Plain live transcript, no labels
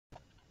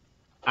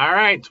All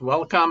right,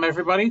 welcome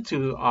everybody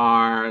to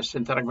our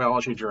Synthetic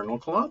Biology Journal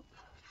Club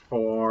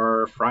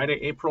for Friday,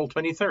 April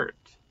 23rd.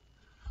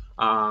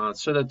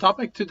 So the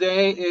topic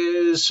today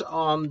is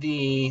on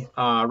the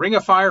Ring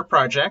of Fire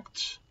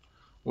project,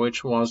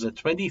 which was a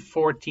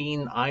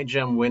 2014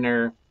 iGEM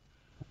winner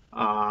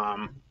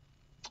um,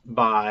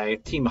 by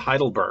Team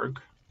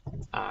Heidelberg.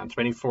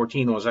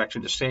 2014 was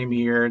actually the same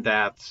year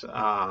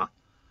that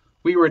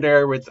we were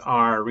there with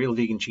our Real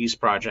Vegan Cheese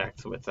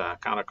project with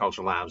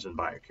Counterculture Labs and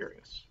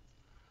BioCurious.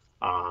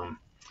 Um,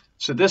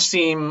 so this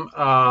team,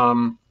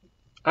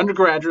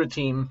 undergraduate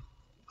team,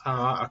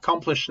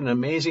 accomplished an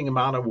amazing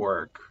amount of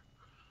work.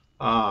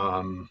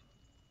 Um,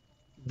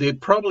 they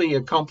probably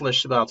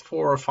accomplished about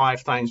 4 or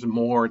 5 times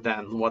more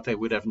than what they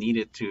would have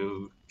needed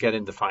to get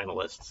in the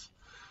finalists,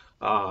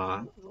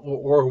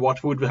 or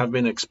what would have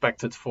been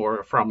expected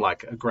from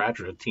like a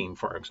graduate team,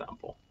 for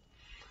example.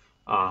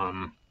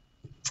 Um,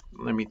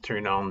 Let me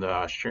turn on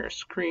the share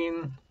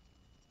screen.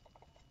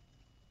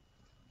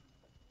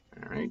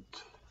 All right.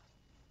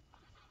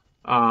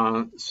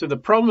 So the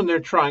problem they're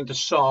trying to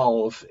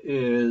solve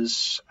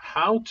is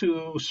how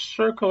to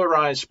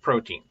circularize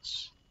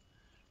proteins,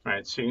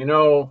 right?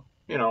 So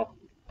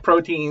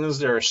proteins,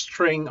 they're a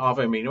string of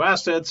amino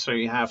acids. So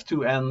you have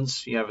two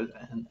ends, you have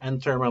an N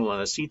terminal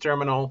and a C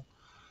terminal.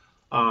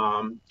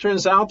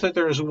 Turns out that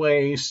there's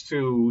ways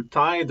to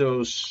tie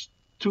those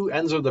two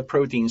ends of the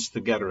proteins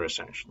together,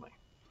 essentially.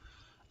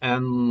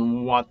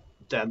 And what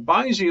that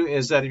buys you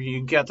is that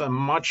you get a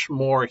much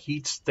more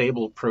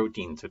heat-stable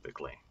protein,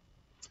 typically.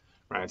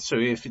 Right, so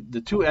if the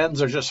two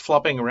ends are just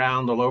flopping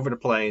around all over the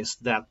place,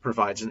 that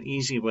provides an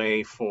easy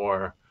way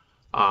for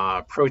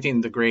protein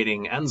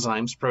degrading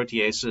enzymes,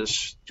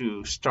 proteases,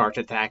 to start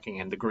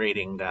attacking and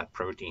degrading that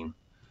protein.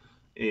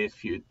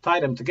 If you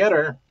tie them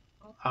together,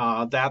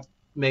 that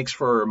makes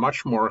for a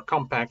much more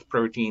compact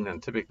protein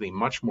and typically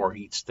much more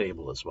heat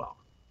stable as well.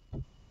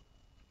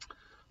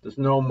 There's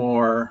no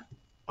more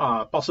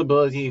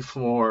possibility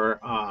for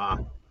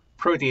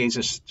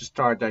proteases to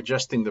start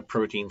digesting the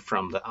protein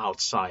from the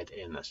outside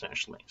in,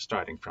 essentially,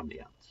 starting from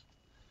the ends.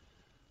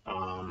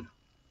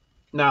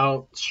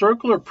 Now,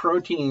 circular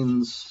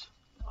proteins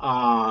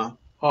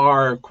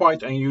are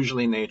quite unusual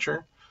in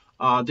nature.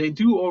 They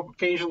do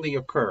occasionally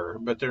occur,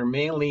 but they're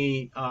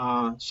mainly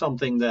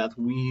something that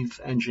we've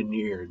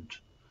engineered.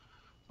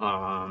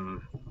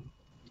 Um,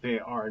 they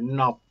are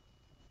not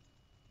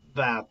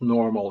that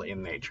normal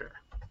in nature.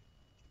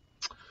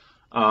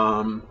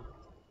 Um,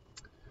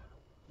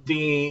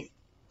 the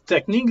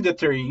technique that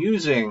they're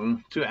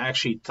using to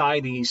actually tie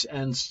these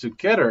ends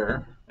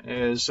together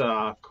is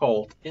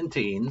called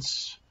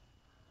inteins.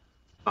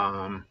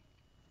 Um,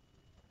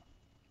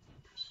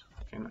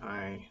 can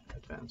I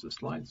advance the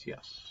slides?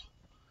 Yes.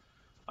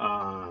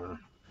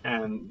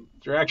 And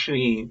they're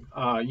actually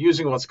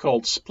using what's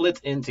called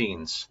split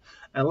inteins.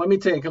 And let me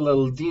take a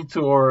little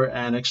detour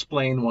and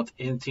explain what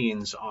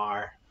inteins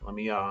are. Let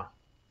me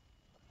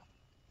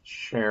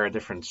share a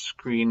different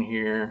screen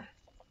here.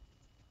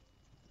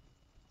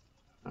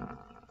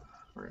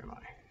 Where am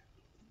I?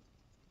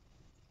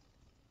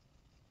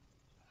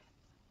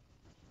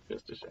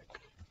 Just a sec.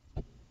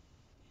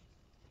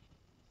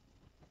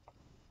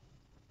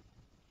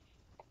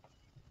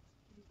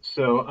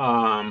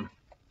 So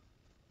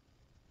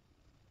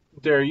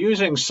they're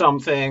using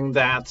something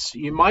that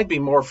you might be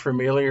more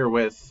familiar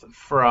with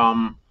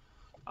um,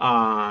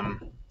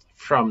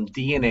 from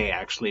DNA,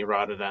 actually,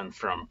 rather than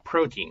from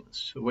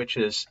proteins, which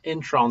is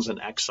introns and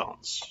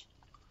exons.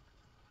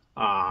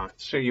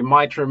 So you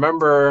might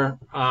remember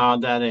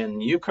that in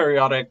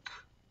eukaryotic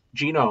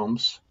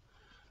genomes,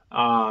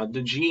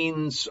 the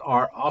genes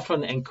are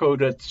often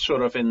encoded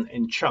sort of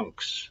in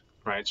chunks,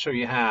 right? So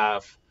you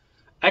have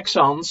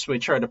exons,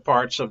 which are the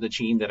parts of the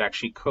gene that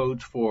actually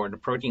code for the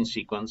protein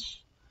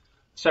sequence,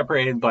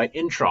 separated by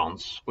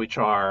introns, which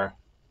are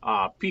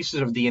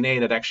pieces of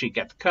DNA that actually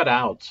get cut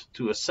out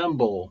to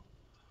assemble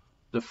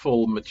the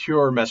full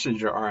mature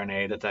messenger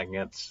RNA that then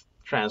gets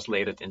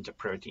translated into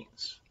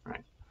proteins,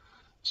 right?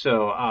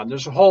 So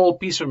there's a whole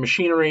piece of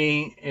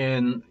machinery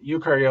in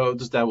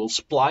eukaryotes that will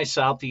splice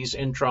out these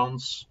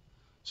introns.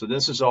 So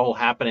this is all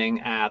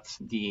happening at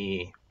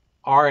the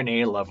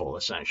RNA level,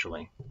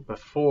 essentially,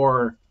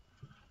 before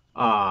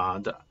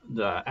the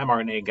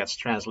mRNA gets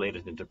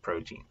translated into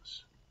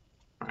proteins,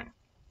 right?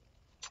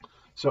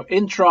 So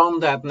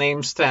intron, that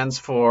name stands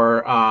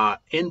for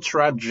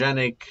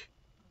intragenic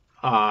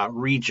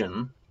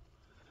region.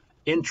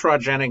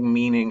 Intragenic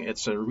meaning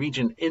it's a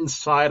region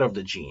inside of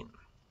the gene.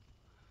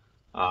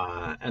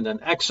 And then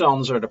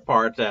exons are the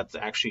part that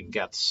actually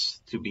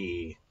gets to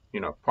be,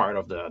 part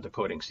of the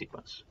coding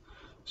sequence.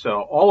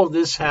 So all of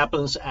this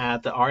happens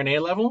at the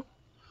RNA level.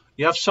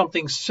 You have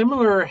something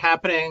similar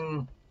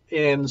happening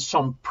in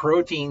some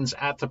proteins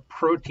at the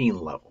protein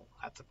level,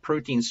 at the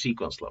protein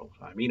sequence level,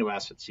 amino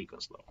acid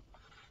sequence level.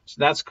 So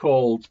that's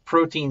called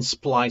protein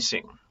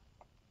splicing,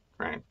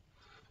 right?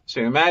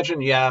 So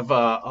imagine you have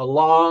a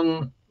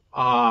long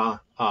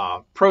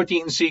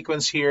protein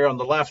sequence here on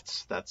the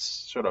left that's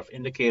sort of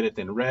indicated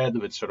in red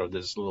with sort of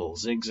this little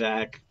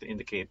zigzag to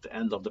indicate the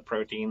end of the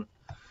protein.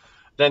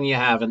 Then you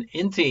have an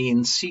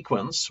intein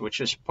sequence,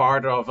 which is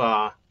part of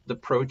the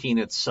protein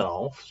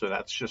itself. So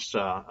that's just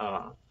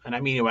an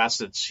amino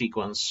acid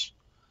sequence.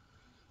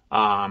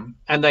 And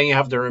then you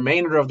have the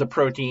remainder of the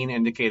protein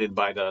indicated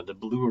by the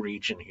blue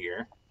region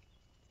here.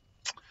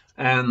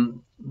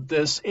 And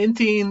this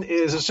intein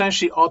is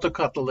essentially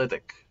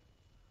autocatalytic.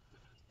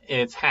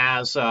 It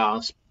has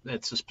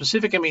it's a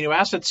specific amino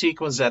acid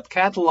sequence that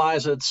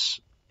catalyzes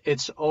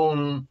its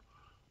own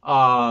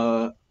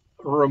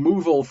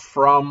removal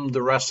from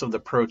the rest of the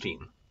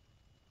protein.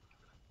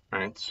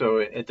 Right, so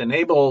it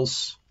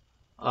enables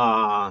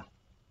sort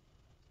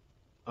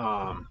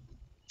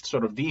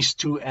of these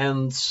two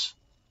ends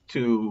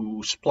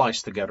to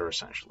splice together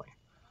essentially.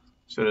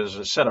 So there's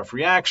a set of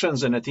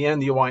reactions, and at the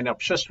end you wind up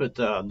just with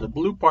the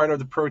blue part of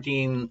the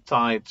protein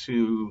tied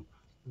to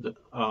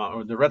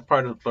or the red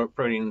part of the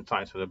protein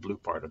tied to the blue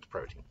part of the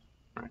protein,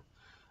 right?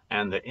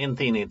 And the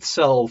intein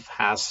itself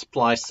has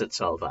spliced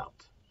itself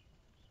out,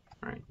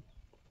 right?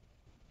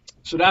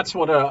 So that's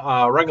what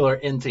a regular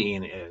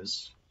intein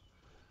is.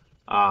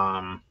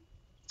 Now,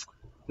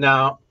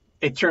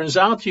 it turns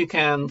out you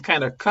can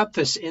kind of cut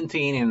this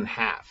intein in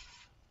half,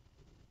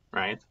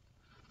 right?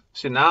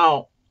 So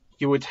now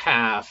you would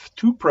have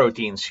two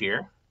proteins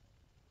here,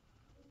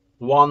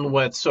 one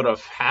with sort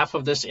of half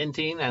of this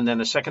intein, and then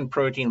a second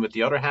protein with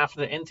the other half of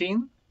the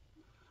intein.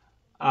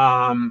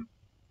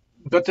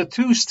 But the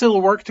two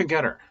still work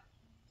together,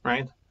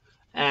 right?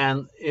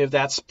 And if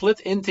that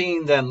split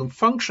intein then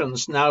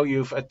functions, now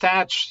you've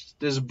attached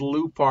this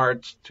blue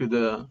part to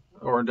the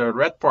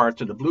red part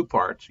to the blue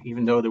part,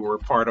 even though they were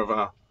part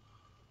of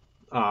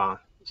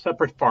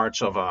separate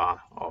parts of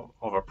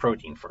a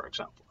protein, for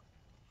example.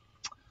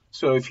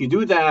 So if you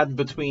do that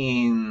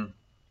between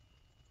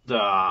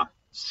the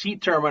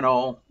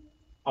C-terminal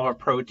of a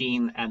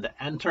protein and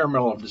the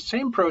N-terminal of the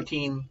same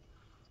protein,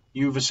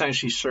 you've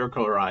essentially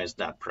circularized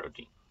that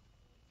protein.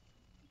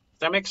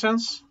 Does that make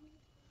sense?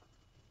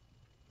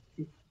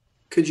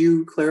 Could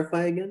you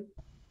clarify again?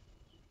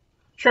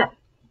 Sure.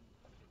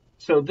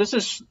 So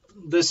this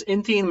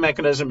intein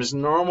mechanism is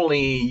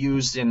normally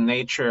used in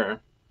nature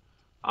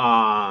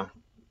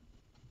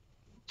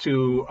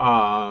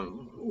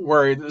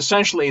where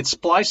essentially it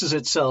splices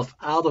itself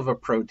out of a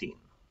protein,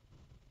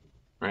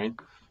 right?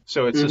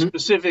 So it's a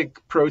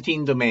specific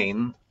protein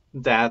domain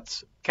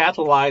that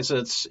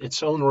catalyzes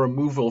its own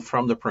removal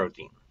from the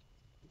protein,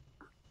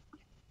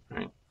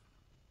 right?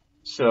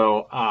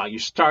 So you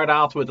start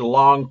out with a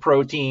long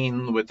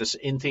protein with this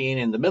intein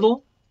in the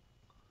middle,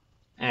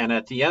 and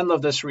at the end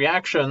of this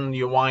reaction,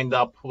 you wind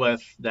up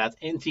with that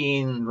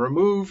intein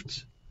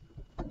removed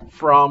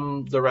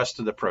from the rest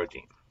of the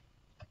protein.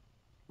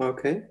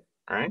 Okay.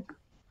 All right.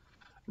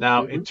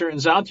 Now, it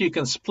turns out you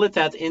can split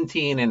that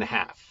intein in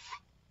half,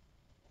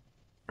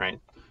 right?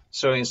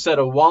 So instead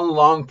of one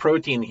long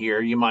protein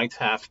here, you might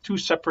have two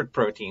separate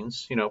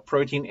proteins,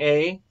 protein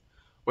A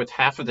with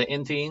half of the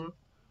intein,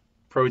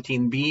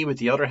 protein B with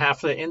the other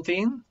half of the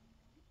intein.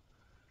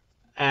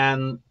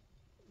 And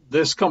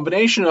this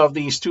combination of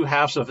these two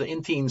halves of the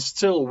intein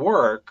still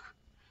work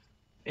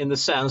in the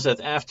sense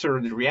that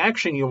after the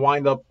reaction, you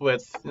wind up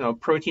with,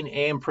 protein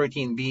A and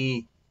protein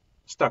B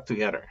stuck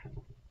together.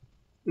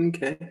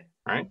 Okay.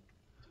 Right?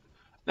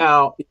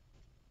 Now,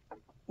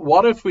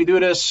 what if we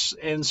do this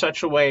in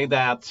such a way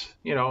that,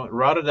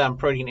 rather than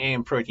protein A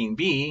and protein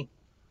B,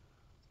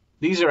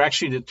 these are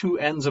actually the two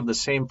ends of the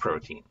same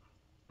protein,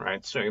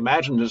 right? So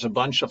imagine there's a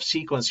bunch of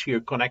sequence here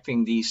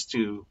connecting these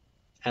two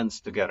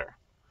ends together.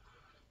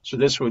 So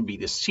this would be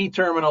the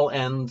C-terminal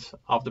end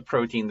of the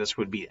protein. This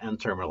would be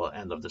N-terminal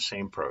end of the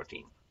same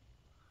protein.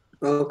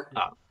 Okay.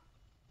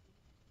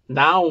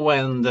 Now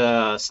when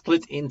the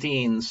split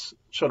inteins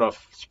sort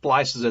of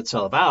splices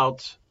itself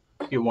out,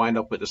 you wind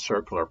up with a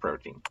circular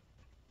protein.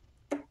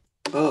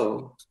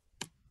 Oh.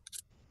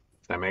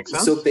 That makes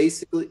sense?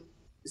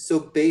 So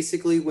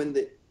basically when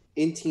the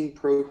intein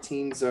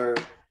proteins are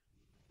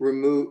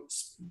removed,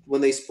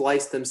 when they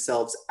splice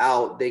themselves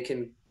out, they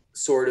can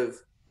sort of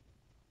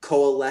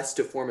coalesce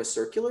to form a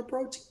circular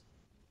protein?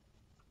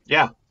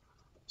 Yeah.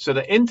 So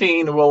the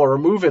intein will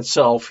remove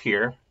itself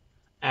here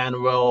and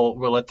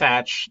will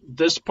attach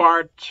this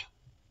part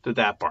to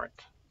that part.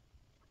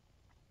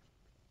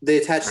 They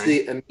attach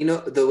the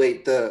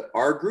the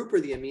R group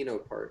or the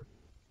amino part?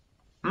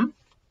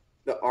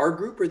 The R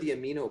group or the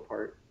amino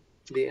part?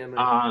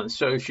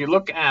 So if you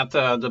look at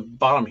the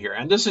bottom here,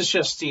 and this is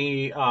just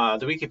the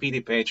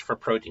Wikipedia page for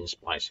protein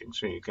splicing,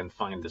 so you can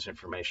find this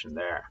information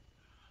there.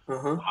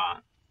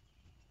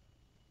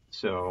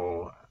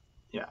 So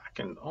yeah, I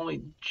can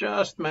only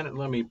just let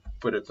me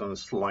put it on a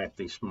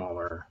slightly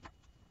smaller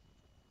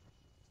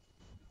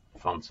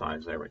font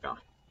size. There we go.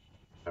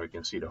 Now we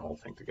can see the whole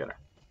thing together.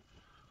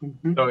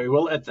 So it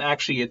will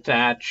actually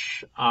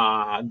attach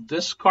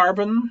this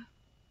carbon,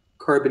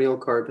 carbonyl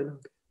carbon,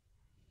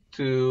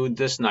 to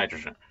this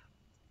nitrogen.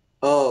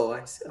 Oh,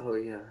 I see. Oh,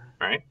 yeah.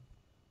 Right?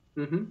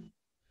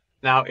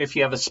 Now, if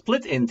you have a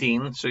split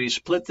intein, so you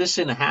split this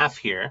in half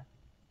here,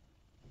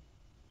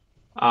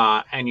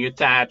 and you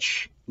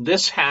attach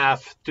this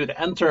half to the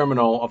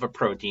N-terminal of a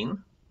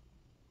protein,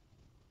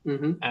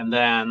 Mm-hmm. And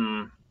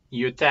then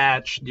you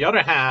attach the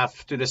other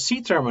half to the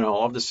C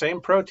terminal of the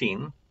same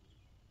protein,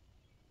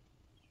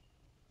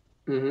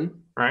 Mm-hmm.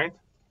 right?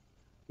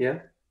 Yeah.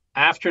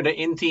 After the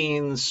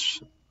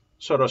inteins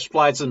sort of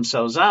splice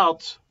themselves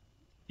out,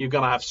 you're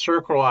going to have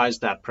circularized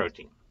that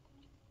protein.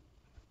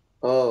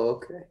 Oh,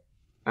 okay.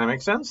 That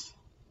makes sense?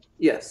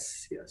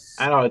 Yes. I Yes.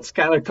 know it's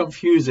kind of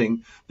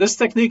confusing. This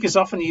technique is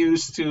often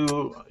used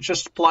to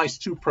just splice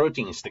two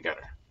proteins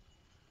together,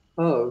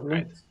 Oh,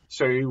 right? nice.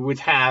 So you would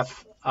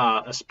have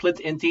a split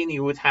intine,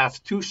 you would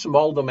have two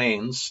small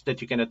domains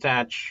that you can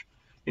attach.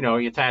 You know,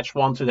 you attach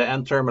one to the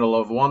N terminal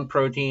of one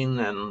protein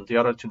and the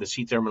other to the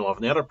C terminal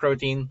of the other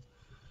protein.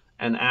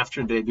 And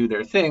after they do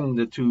their thing,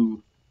 the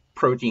two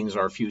proteins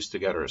are fused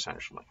together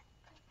essentially.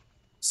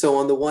 So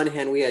on the one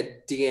hand, we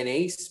had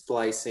DNA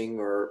splicing,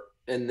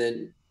 and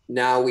then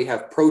now we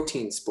have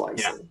protein Yeah.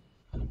 splicing.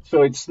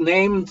 So it's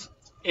named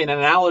in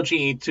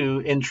analogy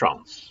to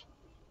introns,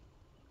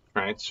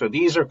 right? So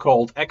these are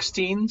called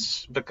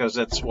exteins because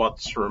that's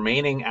what's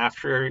remaining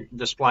after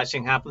the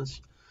splicing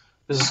happens.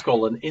 This is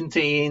called an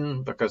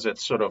intein because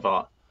it's sort of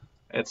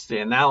it's the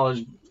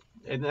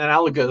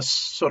analogous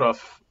sort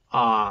of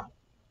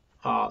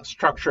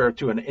structure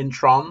to an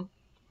intron.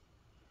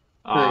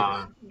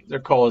 Nice. They're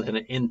called an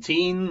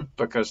intein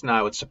because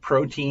now it's a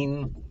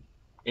protein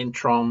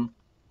intron,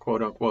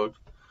 quote unquote.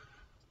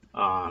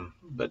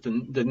 But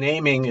the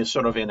naming is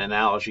sort of in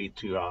analogy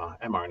to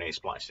mRNA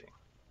splicing.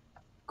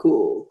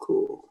 Cool.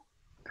 Cool.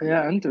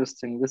 Yeah,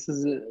 interesting. This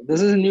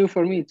is new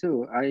for me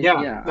too.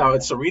 Yeah, no,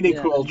 it's a really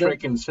Yeah, cool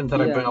trick in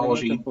synthetic yeah, the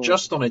biology metaphor.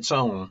 just on its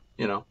own,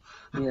 you know.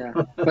 Yeah,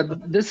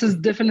 but this is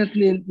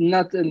definitely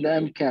not in the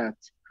MCAT.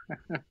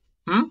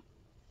 Hmm?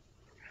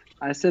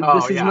 I said Oh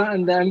this is yeah, not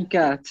in the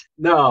MCAT.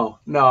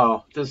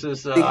 no. This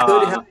is They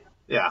could have.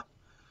 yeah,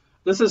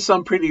 this is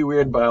some pretty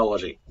weird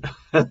biology.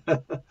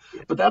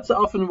 But that's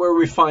often where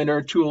we find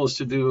our tools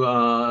to do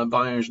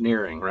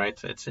bioengineering, right?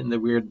 It's in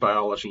the weird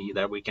biology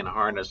that we can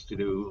harness to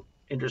do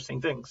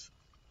interesting things.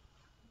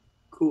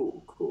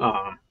 Cool.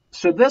 Cool.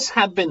 So this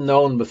had been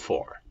known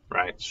before,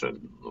 right? So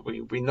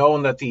we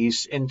know that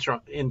these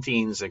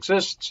inteins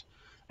exist,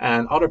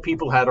 and other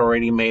people had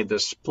already made the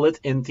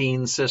split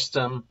intein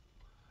system.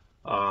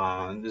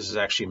 This is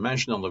actually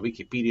mentioned on the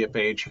Wikipedia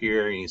page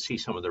here. You see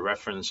some of the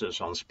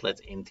references on split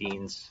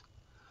inteins.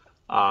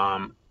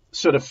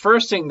 So the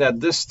first thing that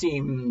this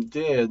team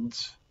did,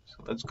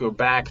 so let's go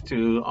back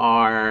to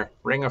our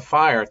Ring of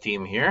Fire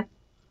team here.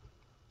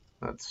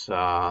 Let's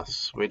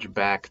switch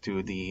back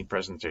to the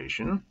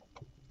presentation.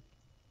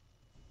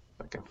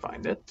 If I can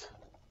find it.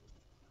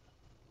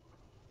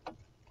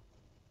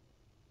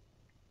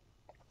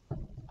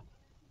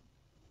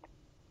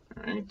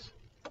 All right.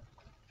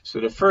 So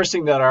the first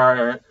thing that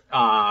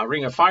our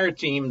Ring of Fire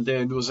team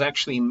did was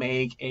actually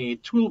make a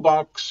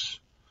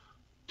toolbox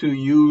to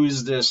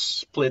use this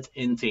split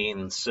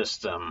intein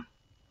system.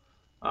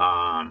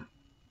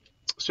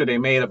 So they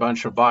made a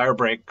bunch of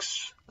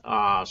biobricks,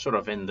 sort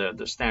of in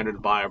the standard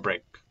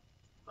biobrick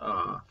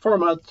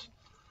format,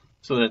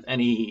 so that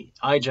any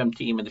iGEM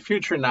team in the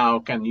future now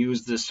can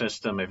use this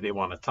system if they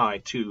want to tie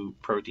two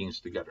proteins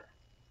together.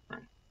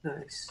 Right?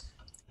 Nice.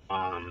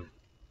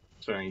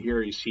 So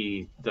here you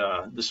see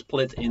the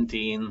split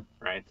intein,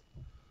 right?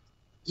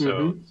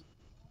 So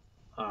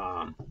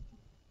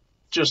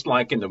just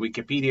like in the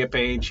Wikipedia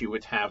page, you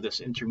would have this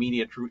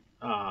intermediate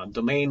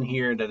domain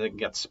here that it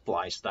gets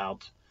spliced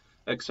out,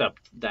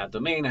 except that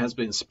domain has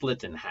been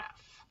split in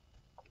half,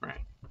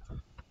 right?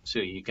 So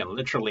you can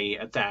literally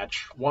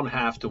attach one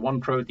half to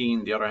one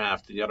protein, the other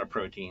half to the other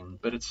protein,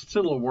 but it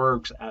still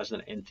works as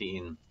an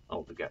intein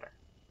altogether.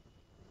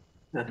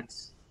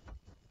 Nice.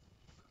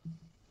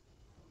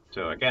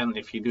 So again,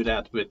 if you do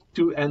that with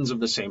two ends of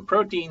the same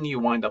protein, you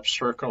wind up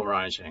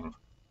circularizing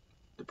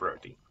the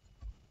protein.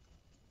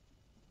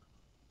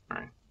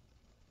 Right.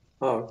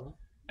 Oh.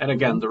 And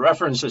again, the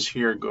references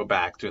here go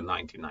back to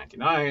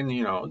 1999.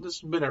 You know,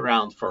 this has been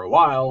around for a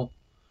while.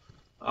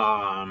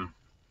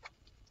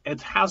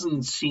 It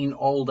hasn't seen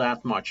all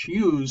that much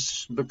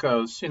use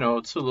because, you know,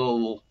 it's a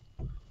little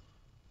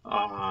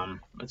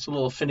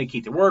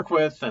finicky to work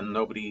with, and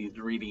nobody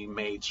really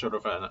made sort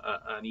of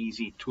an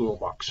easy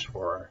toolbox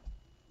for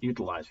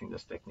utilizing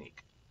this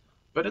technique.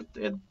 But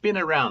it'd been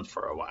around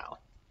for a while.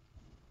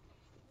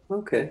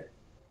 Okay.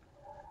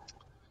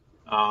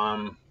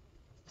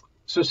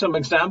 So some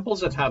examples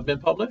that have been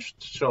published.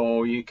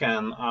 So you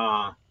can,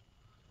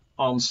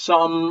 on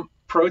some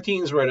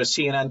proteins where the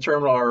C and N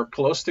terminal are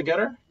close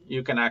together,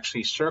 you can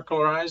actually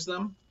circularize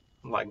them,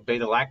 like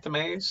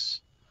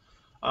beta-lactamase.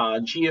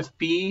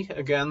 GFP,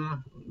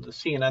 again, the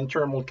C and N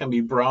terminal can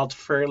be brought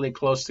fairly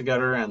close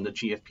together and the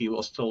GFP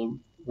will still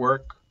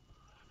work.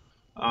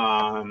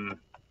 The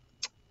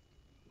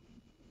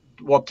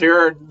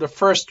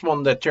first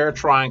one that they're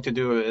trying to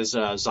do is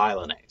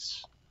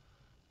xylanase,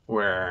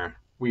 where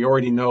we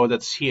already know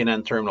that C and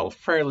N terminal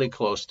fairly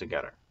close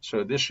together.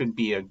 So this should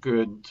be a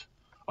good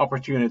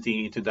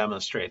opportunity to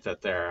demonstrate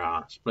that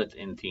their split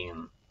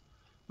intein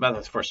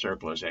method for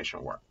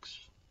circularization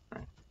works.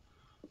 Right?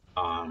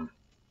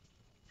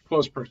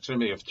 close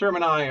proximity of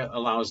termini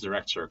allows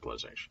direct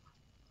circularization.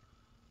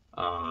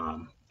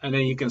 And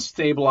then you can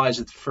stabilize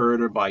it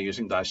further by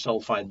using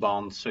disulfide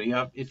bonds. So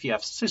if you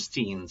have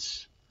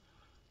cysteine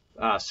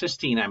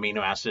amino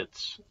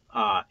acids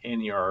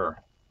in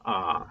your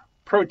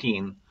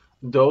protein,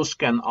 those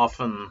can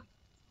often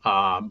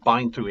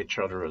bind to each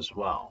other as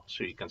well.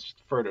 So you can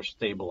further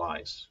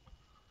stabilize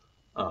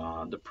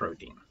the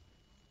protein.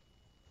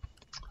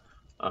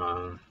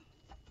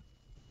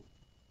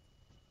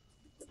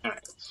 All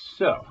right,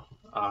 so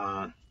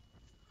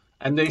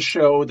and they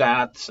show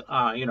that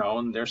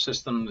in their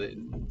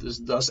system this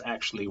does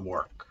actually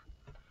work,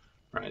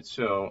 right?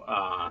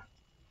 So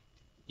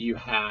you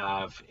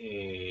have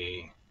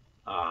a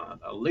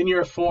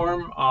linear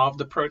form of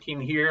the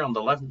protein here on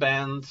the left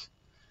band,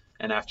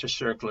 and after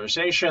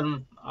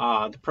circularization,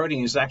 the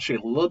protein is actually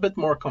a little bit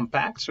more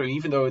compact. So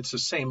even though it's the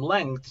same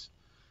length,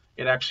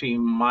 it actually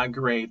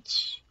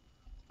migrates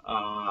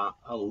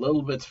a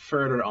little bit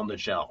further on the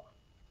gel.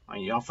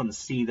 And you often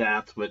see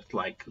that with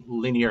like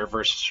linear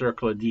versus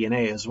circular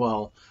DNA as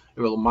well.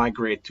 It will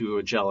migrate to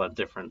a gel at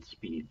different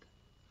speed.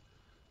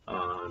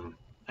 And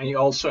you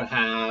also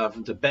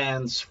have the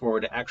bands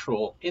for the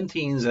actual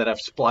inteins that have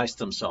spliced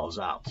themselves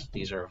out.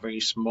 These are very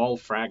small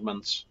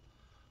fragments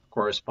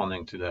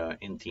corresponding to the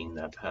intein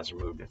that has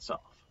removed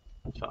itself.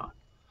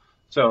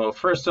 So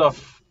first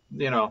off,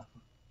 they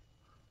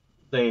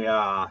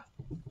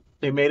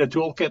made a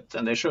toolkit,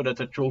 and they showed that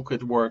the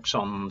toolkit works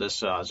on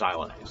this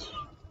xylanase,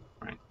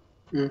 right?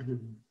 Mm-hmm.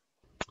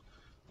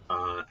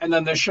 And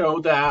then they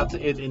show that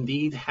it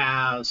indeed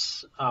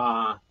has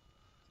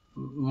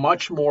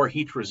much more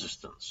heat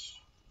resistance.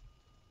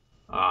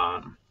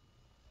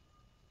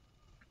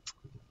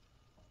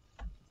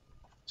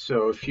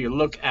 So if you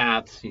look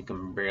at, you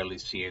can barely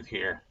see it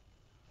here,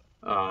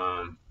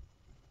 but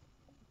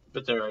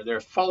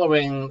they're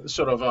following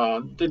sort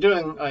of they're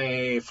doing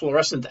a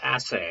fluorescent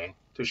assay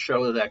to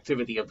show the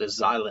activity of the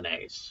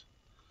xylanase,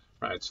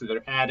 right? So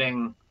they're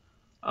adding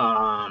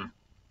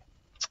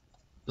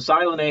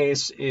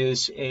xylanase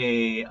is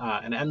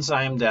an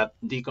enzyme that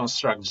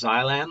deconstructs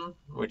xylan,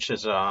 which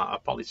is a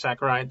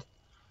polysaccharide,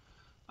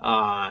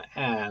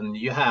 and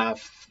you have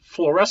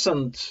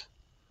fluorescent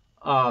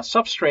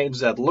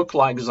substrates that look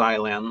like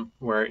xylan,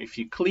 where if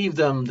you cleave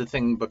them, the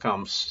thing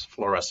becomes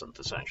fluorescent,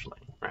 essentially,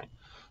 right?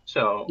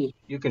 So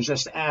you can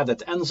just add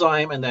that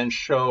enzyme and then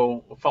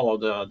follow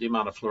the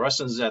amount of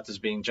fluorescence that is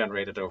being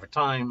generated over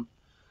time,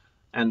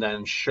 and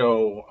then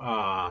show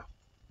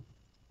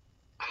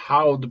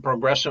how the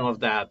progression of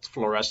that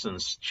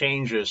fluorescence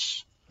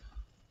changes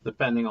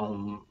depending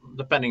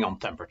on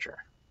temperature,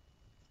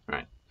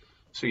 right?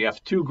 So you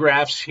have two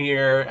graphs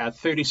here at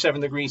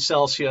 37 degrees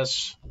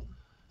Celsius.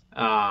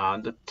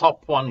 The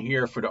top one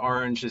here for the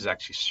orange is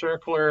actually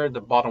circular.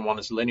 The bottom one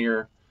is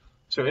linear.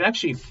 So it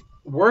actually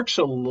works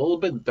a little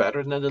bit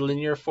better than the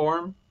linear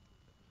form.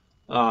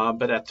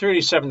 But at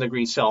 37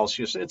 degrees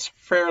Celsius, it's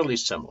fairly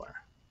similar.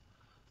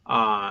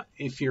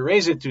 If you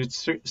raise it to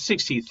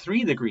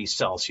 63 degrees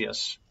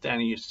Celsius, then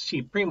you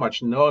see pretty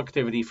much no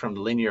activity from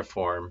the linear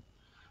form,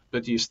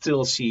 but you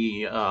still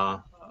see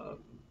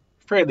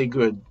fairly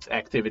good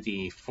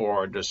activity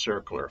for the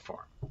circular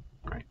form,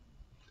 right?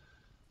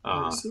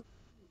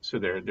 So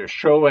they're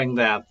showing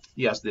that,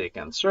 yes, they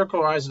can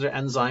circularize the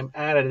enzyme,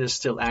 and it is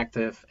still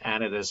active,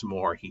 and it is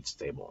more heat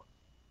stable,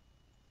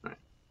 right?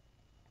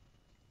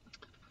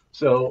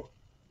 So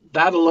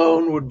that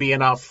alone would be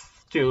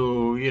enough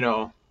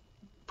to,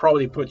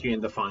 probably put you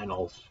in the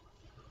finals.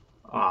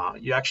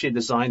 You actually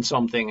design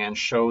something and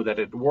show that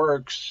it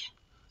works,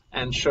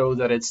 and show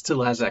that it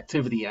still has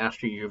activity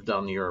after you've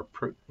done your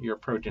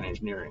protein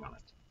engineering on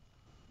it.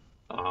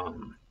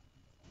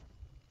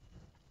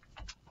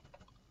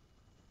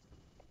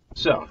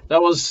 So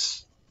that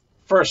was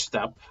first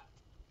step.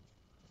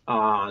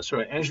 So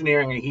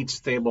engineering a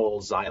heat-stable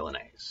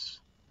xylanase.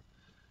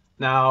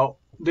 Now,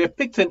 they've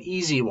picked an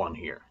easy one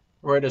here,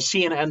 where the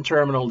C and N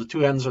terminal, the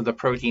two ends of the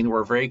protein,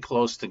 were very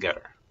close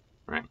together,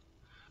 right?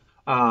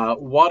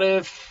 What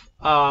if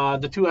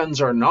the two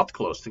ends are not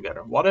close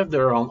together? What if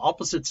they're on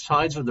opposite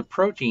sides of the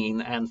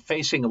protein and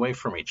facing away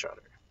from each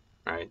other,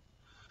 right?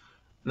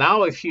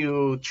 Now, if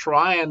you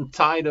try and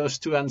tie those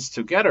two ends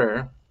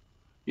together,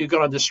 you're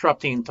going to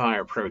disrupt the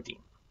entire protein,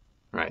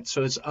 right?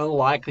 So it's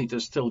unlikely to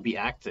still be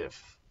active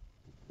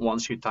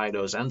once you tie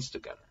those ends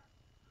together.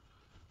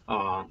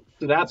 So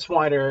that's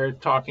why they're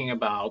talking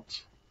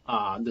about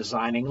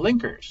designing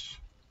linkers,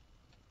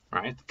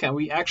 right? Can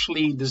we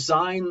actually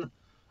design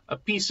a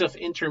piece of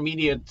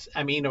intermediate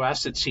amino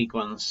acid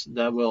sequence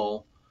that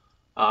will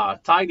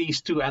tie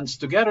these two ends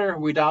together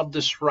without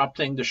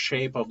disrupting the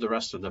shape of the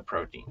rest of the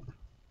protein,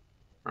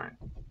 right?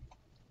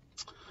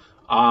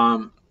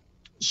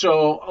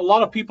 So a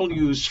lot of people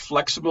use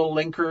flexible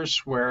linkers,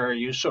 where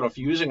you're sort of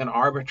using an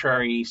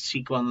arbitrary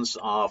sequence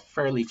of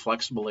fairly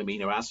flexible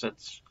amino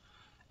acids,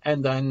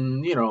 and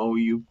then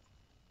you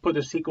put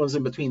a sequence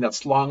in between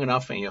that's long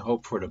enough, and you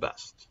hope for the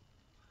best.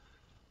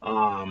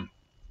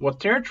 What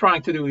they're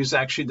trying to do is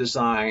actually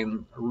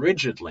design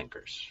rigid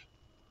linkers,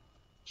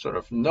 sort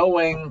of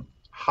knowing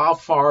how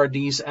far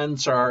these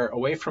ends are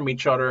away from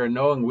each other and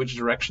knowing which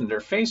direction they're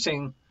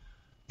facing,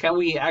 can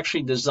we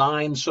actually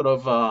design sort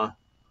of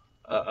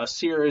a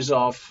series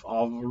of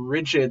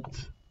rigid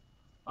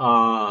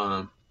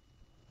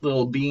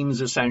little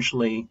beams,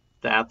 essentially,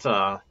 that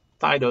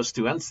tie those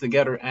two ends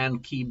together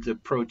and keep the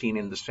protein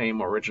in the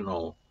same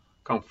original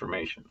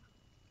conformation.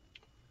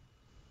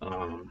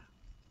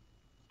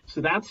 So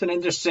that's an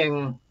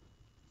interesting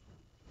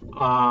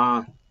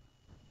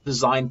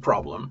design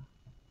problem.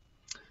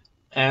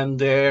 And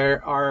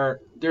they're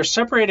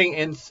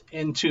separating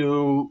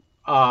into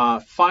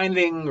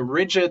finding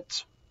rigid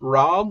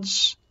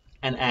rods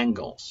and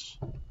angles.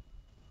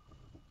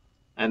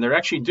 And they're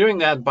actually doing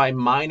that by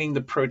mining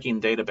the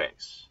protein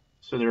database.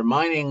 So they're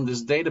mining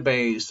this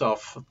database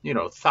of,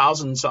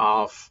 thousands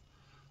of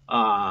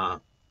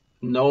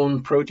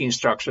known protein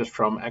structures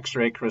from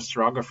X-ray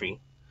crystallography,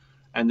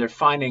 and they're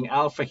finding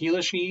alpha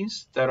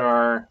helices that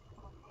are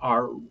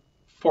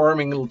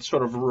forming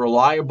sort of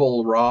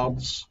reliable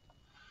rods,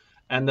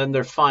 and then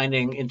they're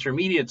finding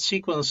intermediate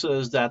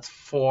sequences that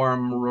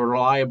form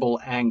reliable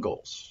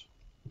angles,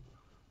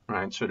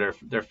 right? So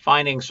they're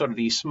finding sort of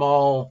these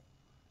small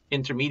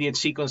intermediate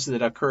sequences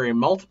that occur in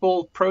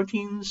multiple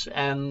proteins,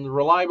 and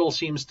reliable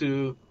seems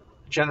to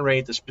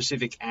generate a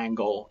specific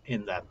angle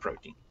in that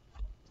protein.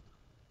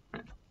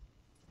 Right.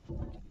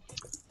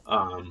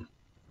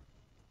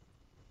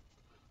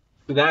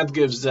 So that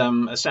gives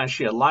them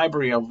essentially a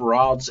library of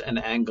rods and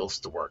angles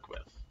to work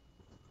with.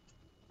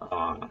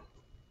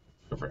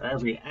 So for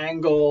every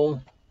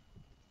angle,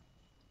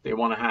 they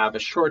want to have a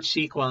short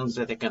sequence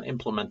that they can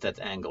implement that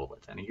angle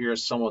with. And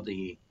here's some of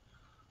the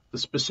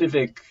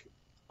specific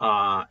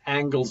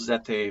angles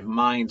that they've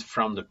mined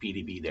from the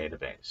PDB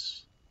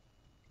database.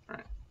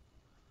 Right.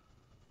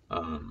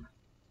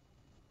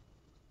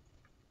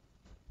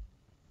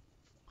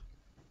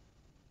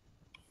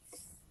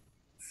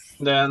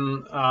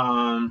 Then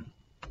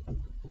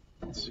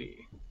let's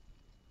see.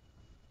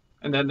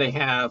 And then they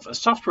have a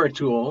software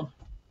tool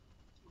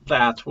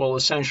that will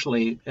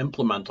essentially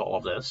implement all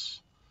of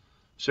this.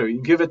 So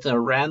you give it a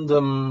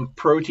random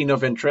protein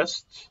of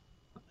interest,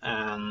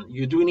 and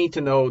you do need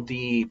to know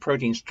the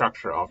protein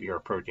structure of your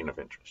protein of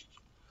interest,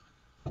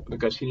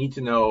 because you need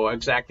to know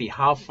exactly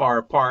how far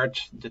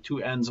apart the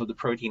two ends of the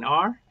protein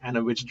are and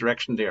in which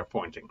direction they are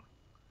pointing.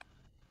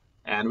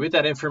 And with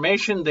that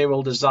information, they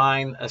will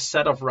design a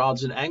set of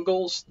rods and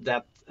angles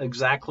that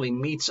exactly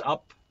meets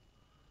up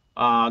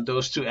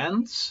those two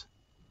ends,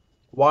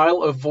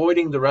 while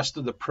avoiding the rest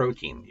of the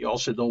protein. You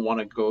also don't want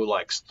to go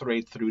like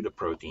straight through the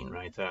protein,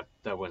 right?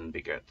 That wouldn't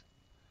be good.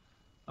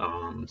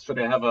 So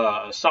they have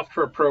a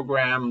software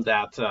program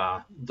that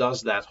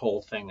does that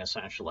whole thing,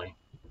 essentially,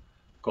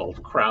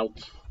 called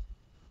Kraut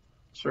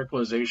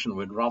Circularization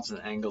with Rods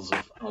and Angles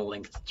of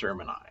Unlinked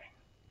Termini.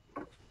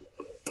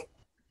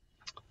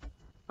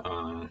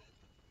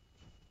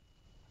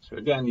 So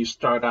again, you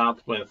start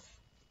out with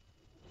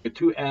the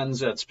two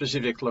ends at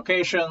specific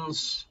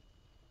locations,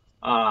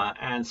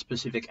 and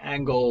specific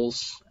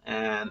angles,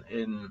 and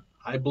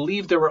I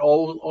believe they were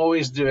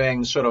always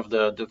doing sort of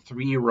the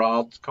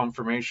 3-rod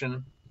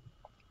conformation.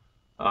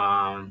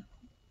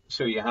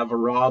 So you have a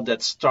rod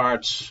that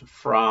starts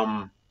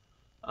from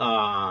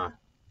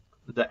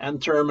the N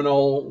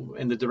terminal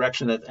in the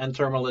direction that N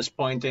terminal is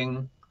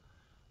pointing.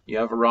 You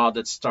have a rod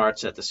that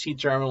starts at the C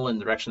terminal in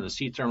the direction the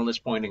C terminal is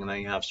pointing, and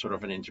then you have sort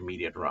of an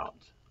intermediate rod.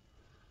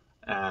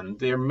 And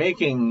they're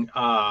making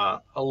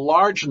a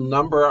large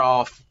number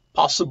of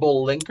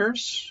possible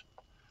linkers,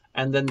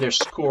 and then they're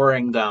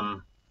scoring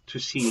them to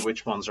see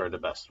which ones are the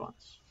best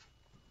ones.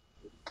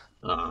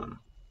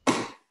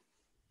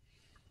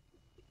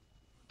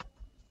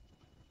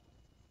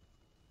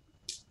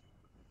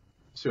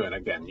 So, and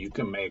again, you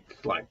can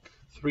make like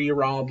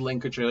 3-rod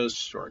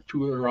linkages or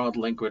 2-rod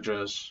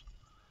linkages.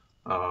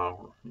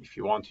 If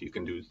you want, you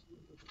can do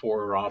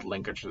 4-rod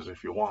linkages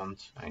if you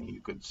want, and you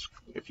could,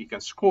 if you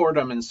can score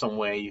them in some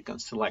way, you can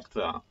select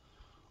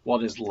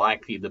what is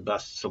likely the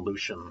best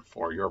solution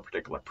for your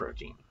particular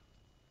protein.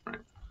 Right?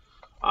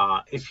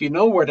 If you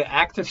know where the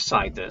active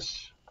site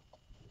is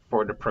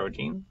for the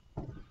protein,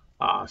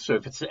 so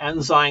if it's an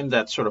enzyme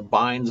that sort of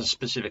binds a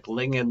specific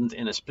ligand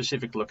in a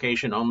specific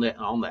location on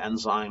the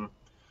enzyme,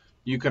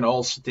 you can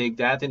also take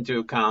that into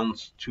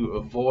account to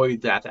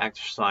avoid that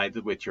active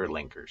site with your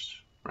linkers,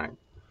 right?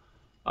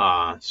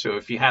 So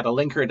if you had a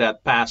linker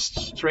that passed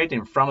straight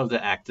in front of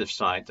the active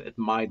site, it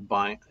might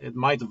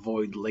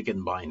avoid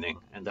ligand binding,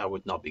 and that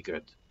would not be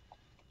good,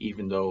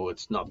 even though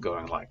it's not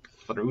going like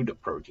through the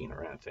protein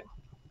or anything.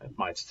 It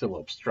might still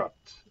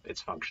obstruct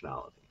its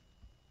functionality.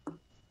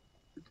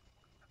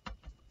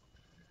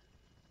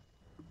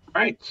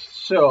 Right,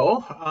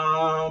 so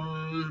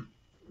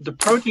the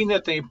protein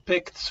that they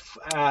picked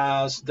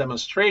as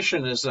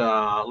demonstration is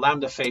a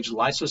lambda-phage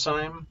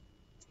lysozyme,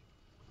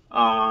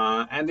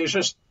 and they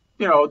just,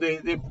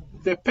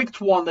 they picked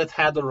one that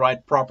had the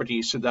right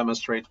properties to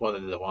demonstrate what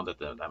they wanted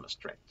to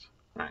demonstrate.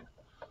 Right,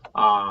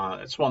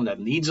 it's one that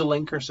needs a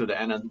linker, so the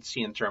N and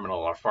C N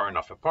terminal are far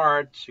enough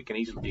apart. It can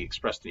easily be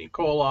expressed in E.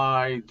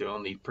 coli. They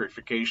don't need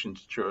purification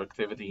to show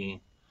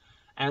activity,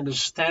 and a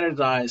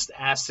standardized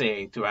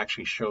assay to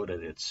actually show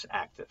that it's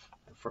active.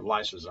 And for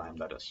lysozyme,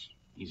 that is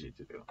easy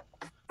to do.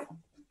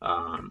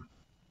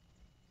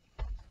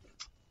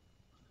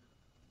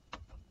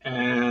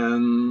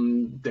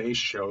 And they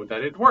showed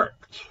that it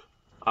worked.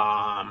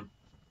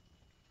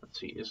 Let's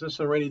see, is this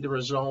already the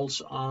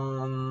results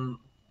on?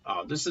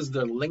 Oh, this is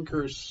the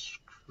linker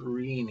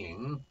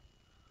screening.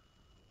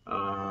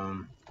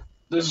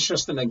 This is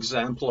just an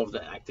example of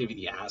the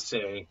activity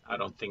assay. I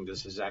don't think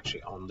this is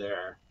actually on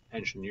their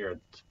engineered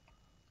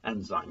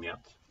enzyme yet.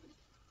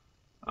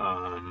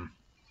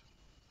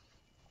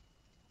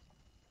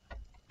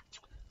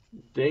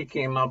 They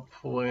came up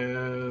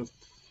with,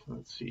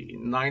 let's see,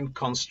 9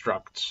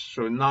 constructs.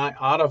 So 9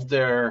 out of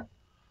their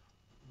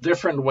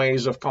different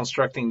ways of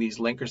constructing these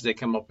linkers, they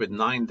came up with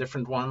 9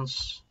 different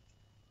ones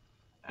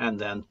and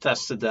then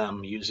tested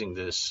them using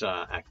this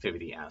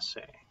activity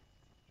assay.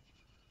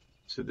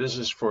 So this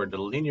is for the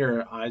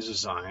linear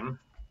isozyme.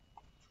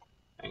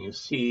 And you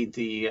see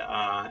the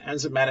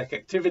enzymatic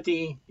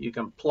activity. You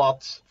can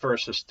plot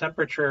versus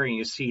temperature, and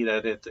you see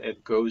that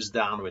it goes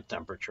down with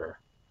temperature.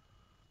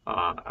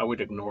 I would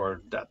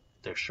ignore that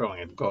they're showing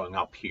it going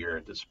up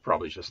here. This is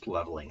probably just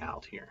leveling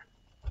out here.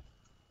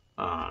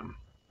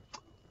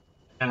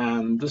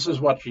 And this is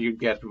what you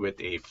get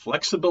with a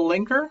flexible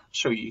linker.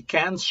 So you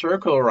can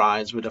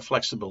circularize with a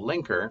flexible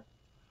linker,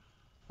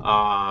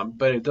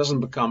 but it doesn't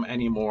become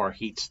any more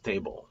heat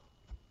stable,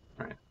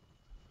 right?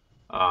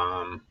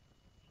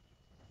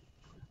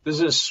 This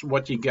is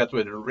what you get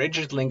with a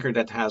rigid linker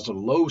that has a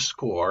low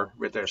score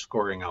with their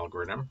scoring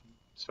algorithm.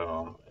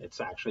 So it's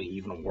actually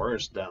even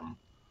worse than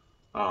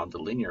the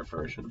linear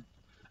version.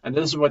 And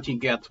this is what you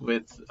get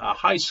with a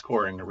high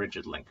scoring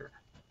rigid linker.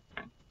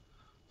 Okay?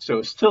 So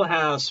it still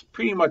has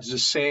pretty much the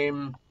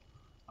same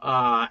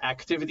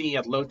activity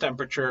at low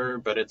temperature,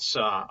 but it's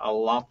a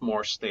lot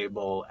more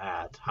stable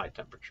at high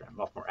temperature, a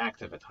lot more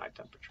active at high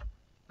temperature,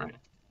 right?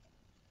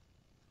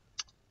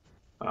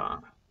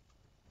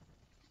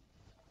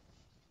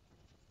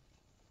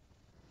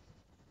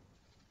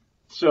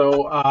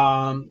 So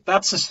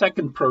that's the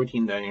second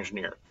protein they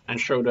engineered and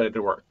showed that it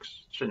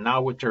works. So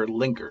now with their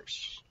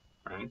linkers,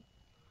 right?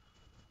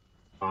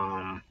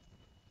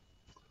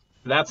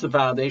 That's a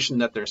validation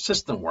that their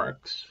system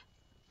works.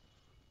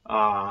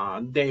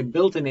 They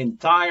built an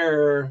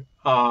entire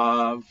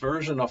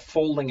version of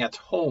folding at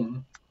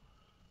home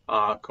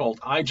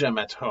called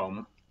iGEM at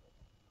home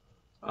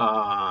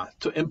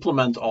to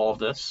implement all of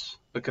this,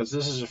 because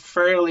this is a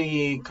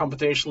fairly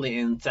computationally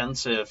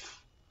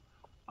intensive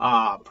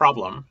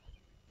problem.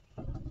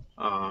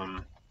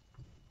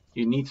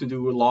 You need to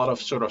do a lot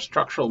of sort of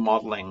structural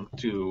modeling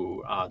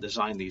to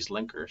design these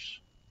linkers.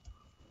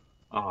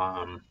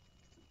 And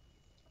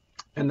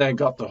they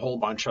got a whole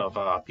bunch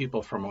of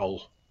people from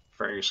all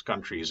various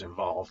countries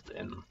involved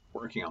in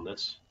working on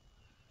this.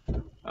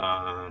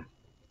 Let's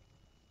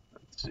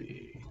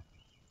see.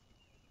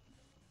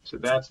 So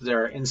that's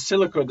their in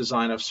silico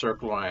design of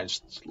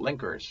circularized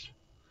linkers.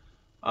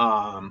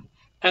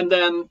 And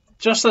then,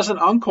 just as an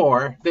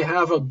encore, they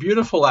have a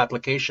beautiful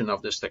application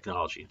of this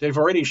technology. They've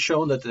already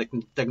shown that the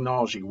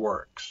technology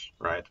works,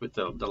 right? With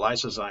the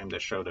lysozyme, they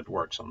showed it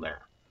works on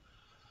there.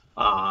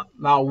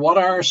 Now, what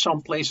are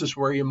some places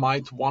where you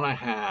might want to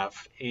have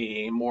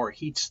a more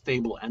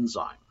heat-stable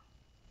enzyme,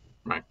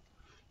 right?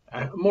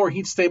 A more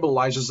heat-stable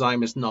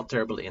lysozyme is not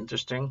terribly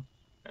interesting.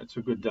 It's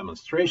a good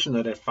demonstration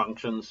that it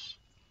functions.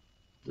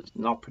 There's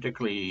not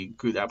particularly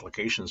good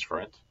applications for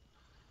it.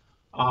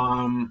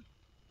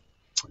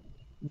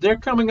 They're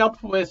coming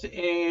up with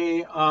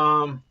a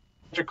what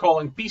they're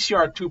calling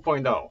PCR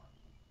 2.0.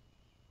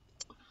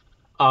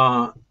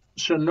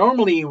 So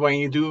normally when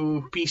you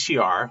do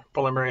PCR,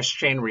 polymerase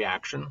chain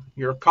reaction,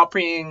 you're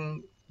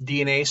copying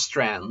DNA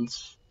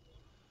strands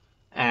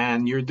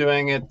and you're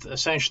doing it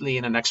essentially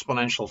in an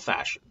exponential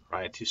fashion,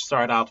 right? You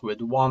start out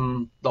with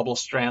one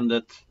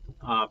double-stranded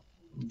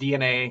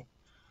DNA.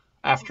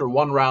 After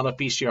one round of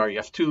PCR, you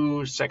have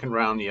 2, second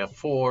round you have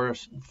 4,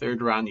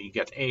 third round you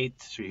get 8,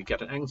 so you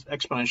get an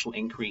exponential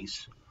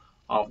increase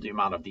of the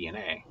amount of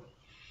DNA.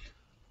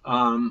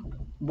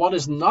 What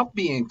is not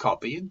being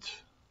copied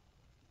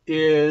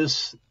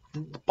is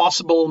the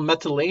possible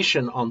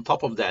methylation on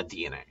top of that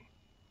DNA.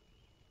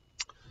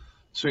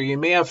 So you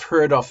may have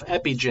heard of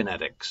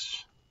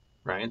epigenetics,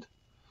 right?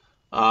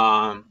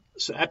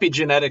 So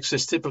epigenetics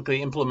is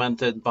typically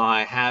implemented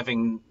by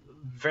having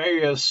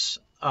various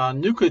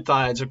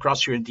nucleotides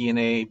across your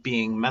DNA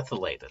being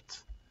methylated.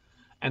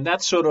 And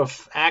that sort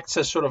of acts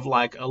as sort of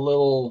like a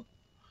little,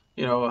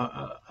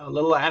 a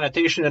little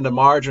annotation in the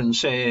margin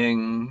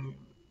saying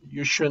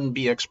you shouldn't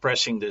be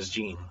expressing this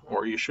gene,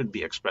 or you should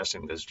be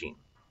expressing this gene.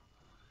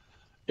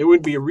 It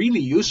would be really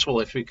useful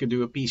if we could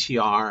do a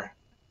PCR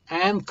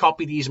and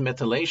copy these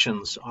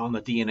methylations on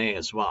the DNA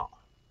as well,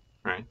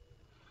 right?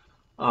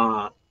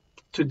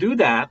 To do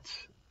that,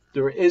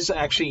 there is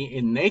actually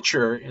in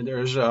nature,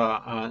 there's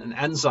an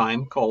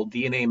enzyme called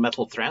DNA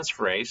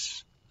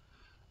methyltransferase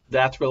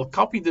that will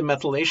copy the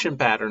methylation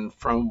pattern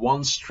from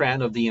one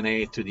strand of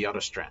DNA to the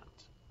other strand.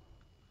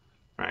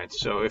 right?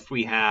 So if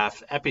we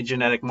have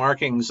epigenetic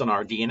markings on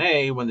our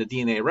DNA, when the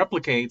DNA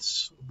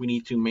replicates, we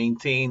need to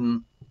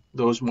maintain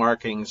those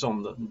markings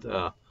on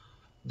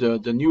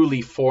the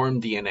newly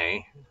formed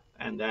DNA,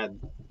 and that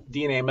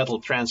DNA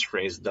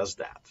methyltransferase does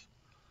that.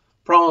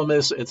 Problem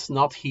is, it's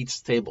not heat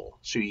stable,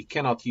 so you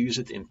cannot use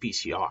it in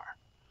PCR.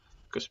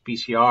 Because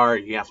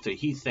PCR, you have to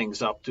heat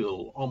things up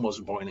to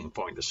almost boiling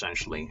point,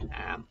 essentially.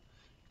 And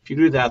if you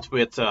do that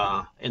with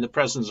in the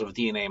presence of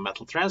DNA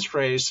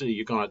methyltransferase,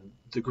 you're going to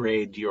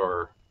degrade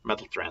your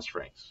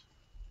methyltransferase.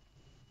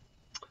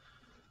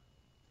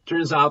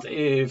 Turns out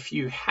if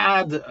you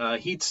had a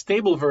heat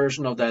stable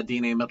version of that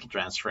DNA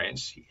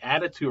methyltransferase, you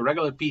add it to a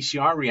regular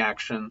PCR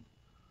reaction,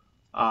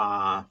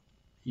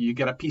 you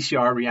get a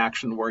PCR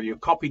reaction where you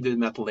copy the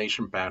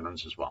methylation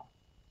patterns as well.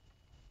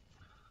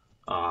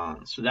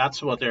 So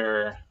that's what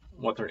they're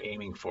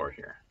aiming for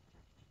here.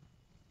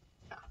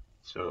 Yeah.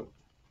 So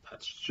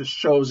that just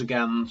shows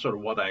again sort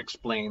of what I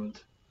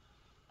explained.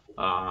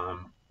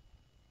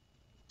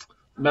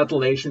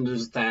 Methylation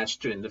is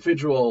attached to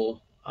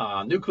individual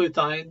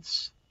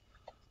nucleotides.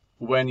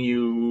 When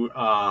you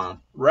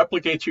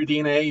replicate your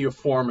DNA, you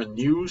form a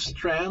new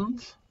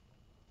strand,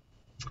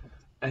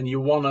 and you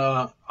want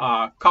to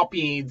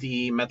copy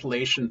the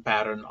methylation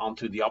pattern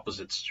onto the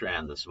opposite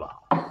strand as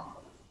well.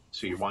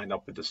 So you wind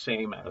up with the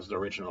same as the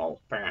original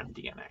parent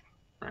DNA,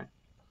 right?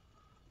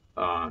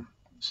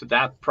 So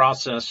that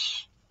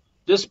process,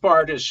 this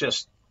part is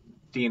just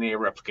DNA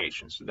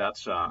replication. So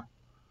that's DNA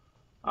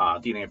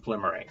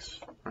polymerase,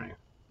 right?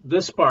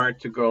 This part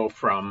to go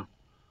from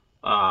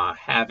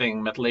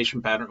having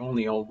methylation pattern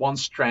only on one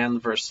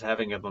strand versus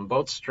having it on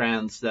both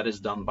strands, that is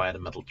done by the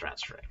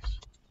methyltransferase.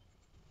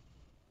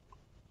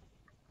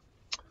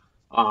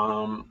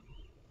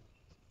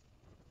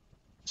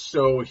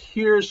 So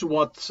here's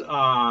what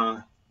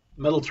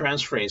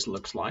methyltransferase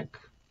looks like,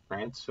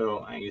 right?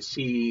 So you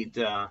see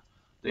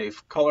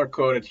they've color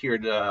coded here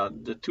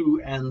the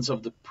two ends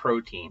of the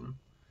protein,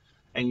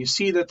 and you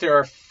see that they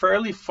are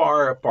fairly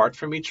far apart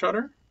from each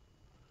other.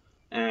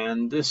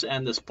 And this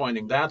end is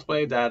pointing that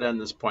way, that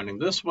end is pointing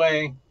this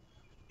way.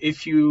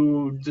 If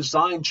you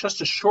design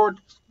just a short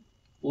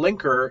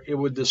linker, it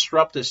would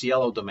disrupt this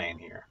yellow domain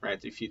here,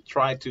 right? If you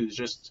try to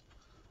just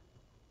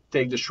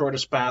take the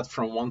shortest path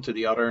from one to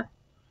the other,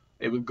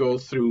 it would go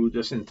through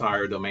this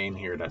entire domain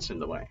here that's in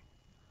the way.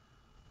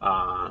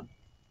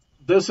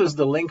 This is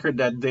the linker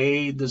that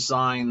they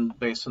designed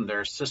based on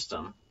their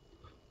system.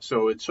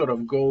 So it sort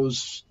of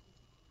goes,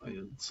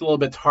 it's a little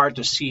bit hard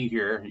to see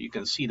here. You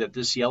can see that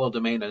this yellow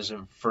domain is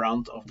in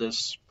front of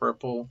this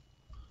purple.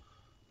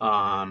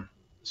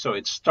 So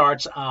it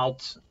starts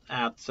out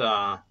at,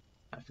 I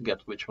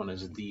forget which one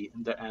is the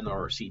N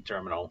or C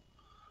terminal.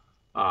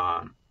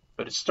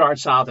 But it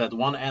starts out at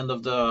one end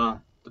of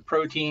the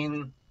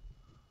protein,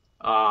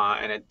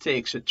 and it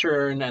takes a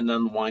turn and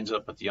then winds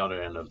up at the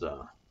other end of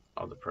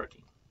the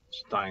protein,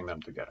 just tying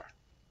them together.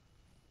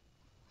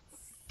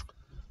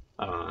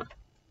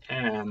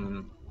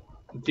 And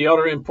the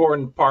other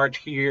important part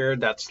here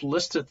that's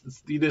listed,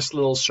 this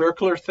little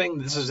circular thing,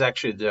 this is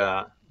actually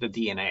the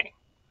DNA.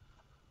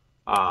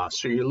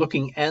 So you're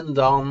looking end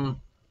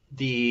on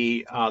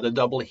the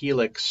double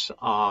helix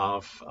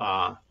of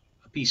a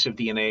piece of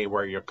DNA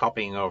where you're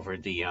copying over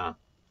the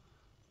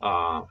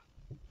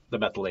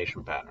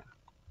methylation pattern,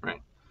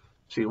 right?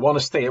 So you want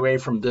to stay away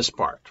from this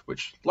part,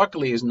 which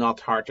luckily is not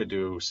hard to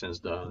do since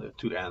the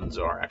two ends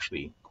are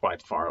actually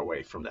quite far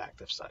away from the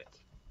active site.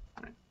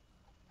 Right?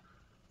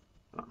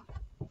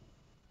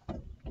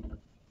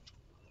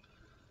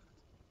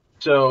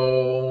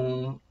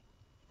 So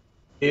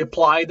they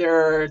apply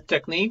their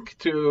technique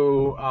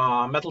to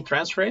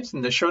methyltransferase,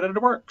 and they show that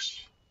it works.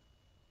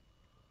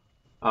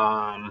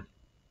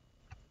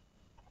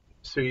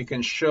 So you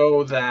can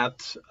show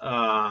that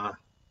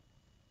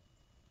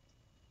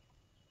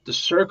the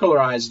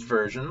circularized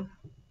version,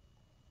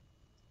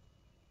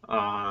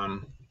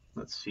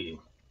 let's see,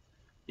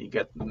 you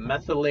get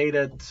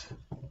methylated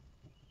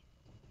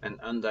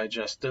and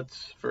undigested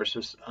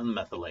versus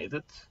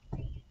unmethylated,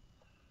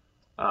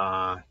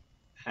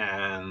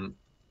 and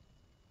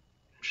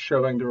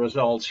showing the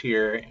results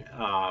here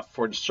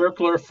for the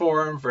circular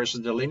form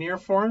versus the linear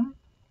form,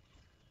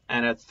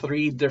 and at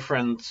 3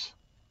 different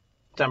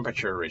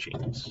temperature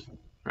regimes,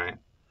 right?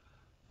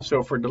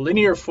 So for the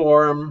linear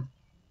form,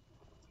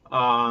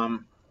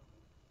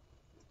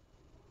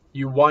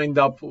 you wind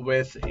up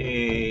with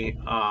a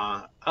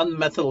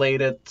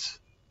unmethylated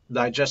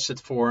digested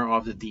form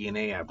of the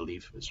DNA, I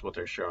believe is what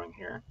they're showing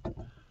here.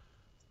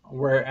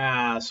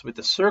 Whereas with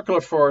the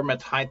circular form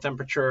at high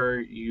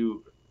temperature,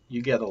 you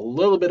get a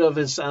little bit of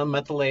this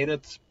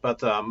unmethylated,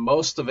 but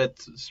most of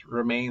it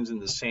remains in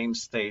the same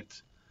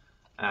state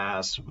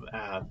as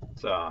at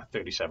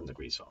 37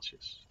 degrees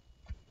Celsius.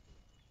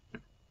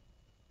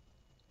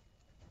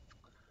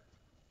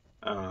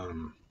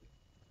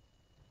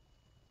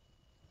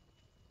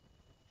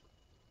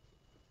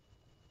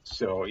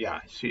 So yeah,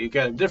 so you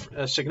get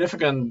a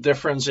significant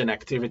difference in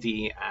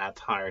activity at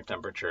higher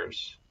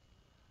temperatures.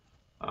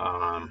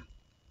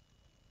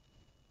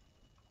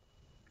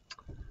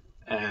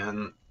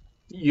 And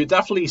You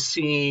definitely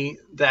see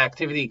the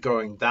activity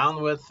going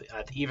down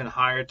at even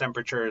higher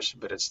temperatures,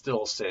 but it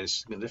still stays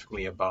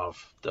significantly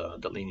above the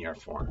linear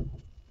form.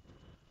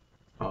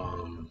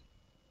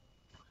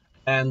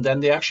 And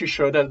then they actually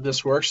show that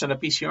this works in a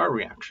PCR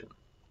reaction,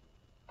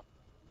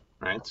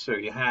 right? So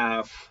you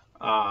have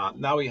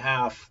now we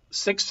have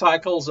 6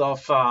 cycles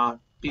of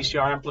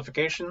PCR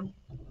amplification,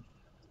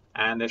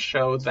 and they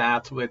show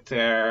that with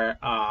their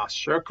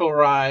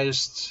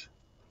circularized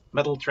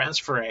metal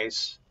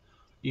transferase,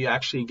 you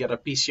actually get a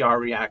PCR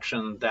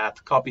reaction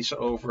that copies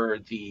over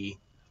the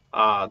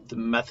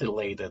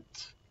methylated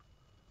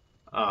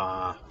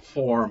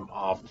form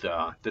of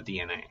the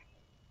DNA.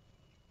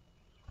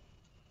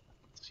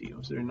 Let's see,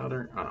 was there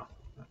another? Oh,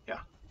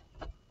 yeah.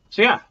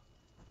 So yeah,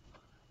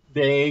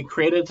 they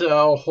created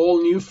a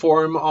whole new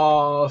form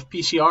of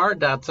PCR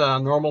that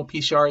normal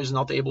PCR is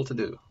not able to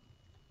do.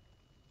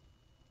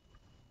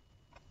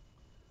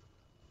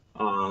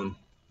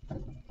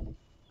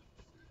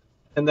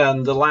 And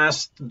then the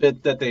last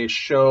bit that they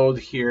showed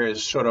here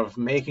is sort of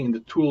making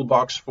the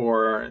toolbox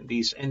for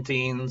these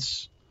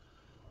inteins.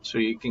 So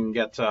you can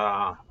get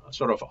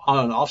sort of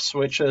on and off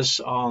switches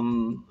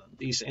on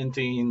these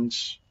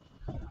inteins.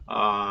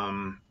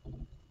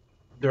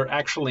 They're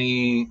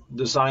actually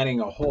designing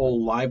a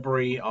whole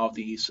library of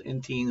these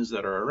inteins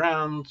that are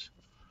around.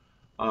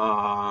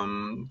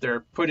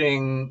 They're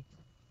putting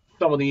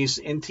some of these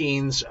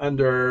inteins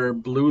under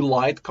blue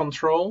light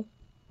control.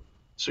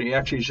 So you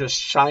actually just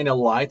shine a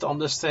light on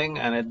this thing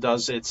and it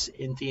does its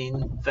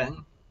intein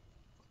thing.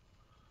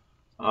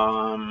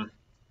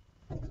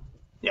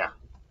 Yeah.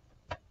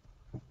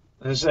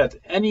 As I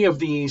said, any of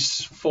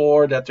these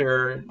 4 that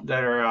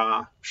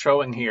they're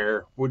showing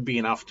here would be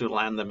enough to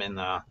land them in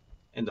the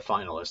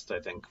finalists, I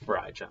think, for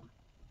iGEM.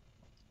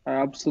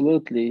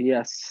 Absolutely,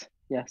 yes,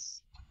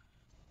 yes.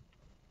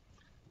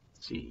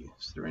 Let's see,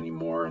 is there any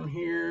more in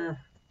here?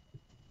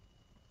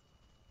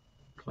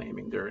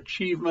 Claiming their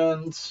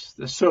achievements.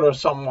 There's sort of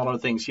some other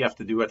things you have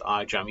to do at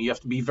iGEM. You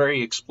have to be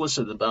very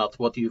explicit about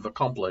what you've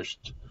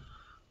accomplished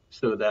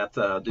so that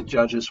the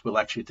judges will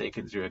actually take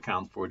into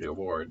account for the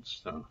awards.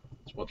 So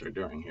that's what they're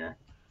doing here.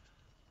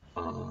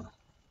 And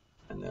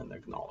then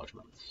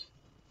acknowledgements.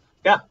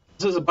 Yeah,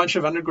 this is a bunch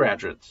of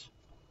undergraduates.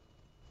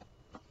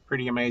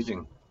 Pretty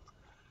amazing.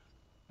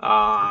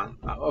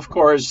 Of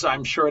course,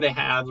 I'm sure they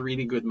had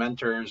really good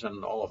mentors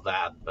and all of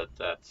that, but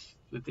that's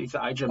with these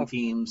iGEM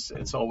teams,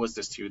 it's always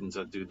the students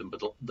that do the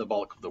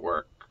bulk of the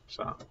work.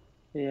 So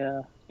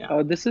yeah.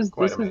 Oh, this is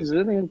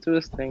really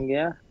interesting.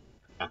 Yeah.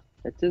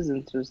 It is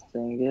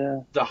interesting.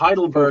 Yeah. The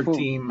Heidelberg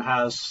team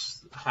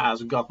has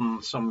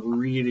gotten some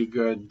really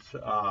good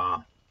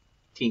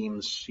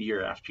teams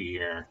year after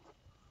year.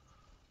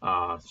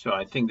 So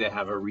I think they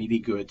have a really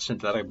good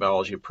synthetic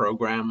biology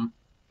program.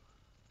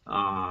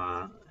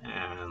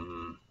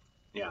 And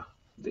yeah,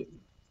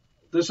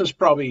 this is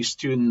probably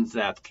students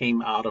that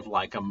came out of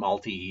like a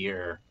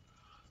multi-year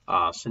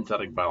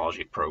synthetic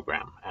biology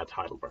program at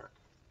Heidelberg.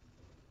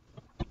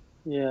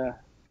 Yeah,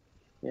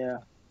 yeah.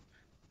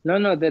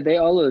 No, they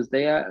always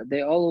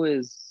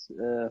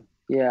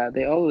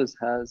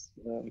has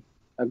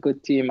a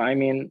good team. I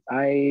mean,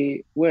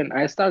 when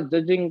I started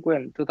judging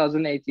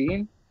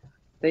 2018,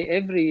 they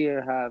every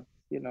year have,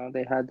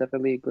 they had a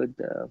really good,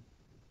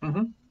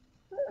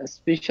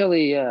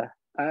 especially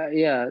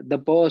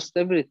the post,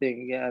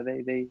 everything. Yeah,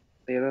 they're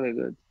really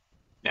good.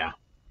 Yeah.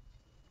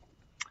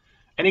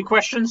 Any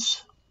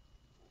questions?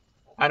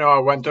 I know I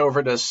went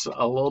over this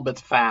a little bit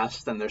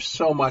fast, and there's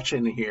so much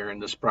in here in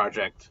this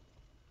project.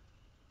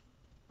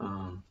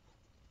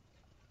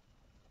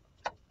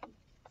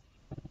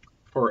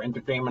 For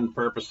entertainment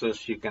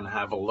purposes, you can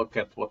have a look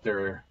at what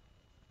their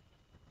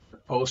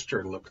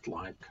poster looked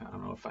like. I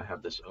don't know if I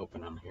have this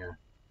open on here.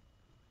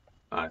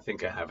 I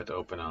think I have it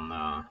open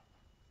on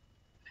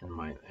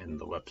in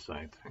the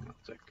website. Hang on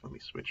a sec. Let me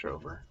switch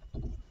over.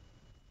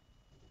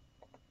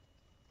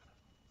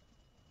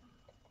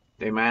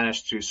 They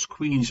managed to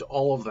squeeze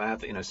all of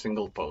that in a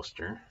single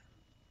poster.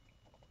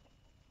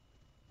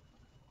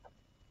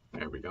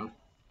 There we go.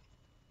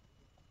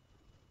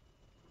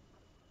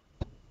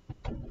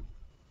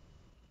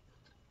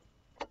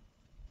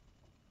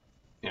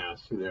 Yeah,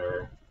 so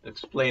they're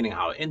explaining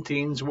how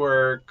inteins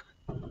work,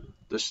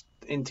 the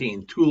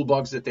intein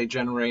toolbox that they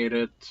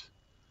generated,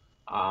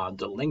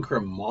 the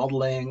linker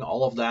modeling,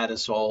 all of that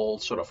is all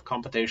sort of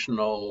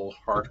computational,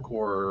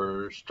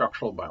 hardcore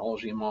structural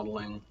biology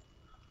modeling.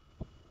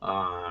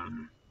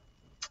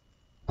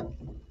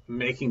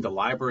 Making the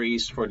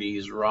libraries for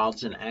these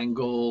rods and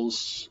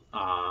angles,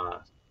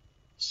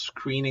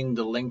 screening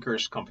the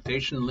linkers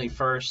computationally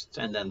first,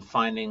 and then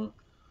finding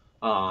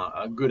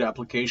a good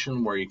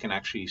application where you can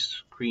actually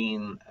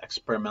screen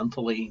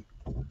experimentally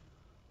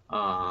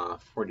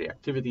for the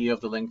activity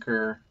of the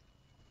linker.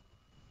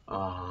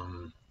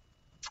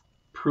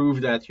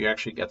 Prove that you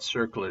actually get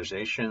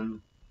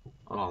circularization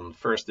on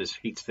first this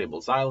heat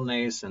stable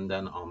xylanase and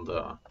then on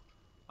the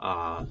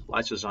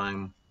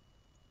lysozyme.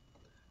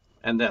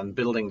 And then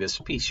building this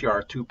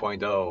PCR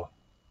 2.0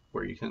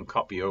 where you can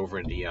copy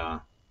over the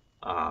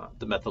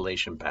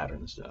methylation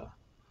patterns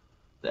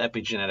the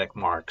epigenetic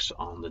marks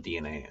on the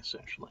DNA,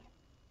 essentially.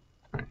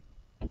 Right.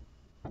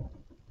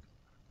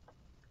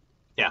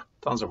 Yeah,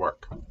 tons of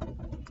work.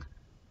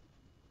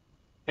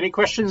 Any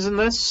questions in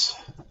this?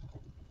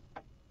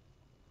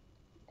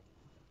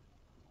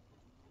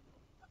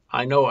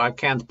 I know I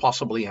can't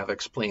possibly have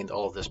explained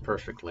all of this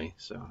perfectly,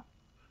 so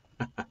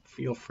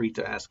feel free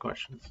to ask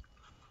questions.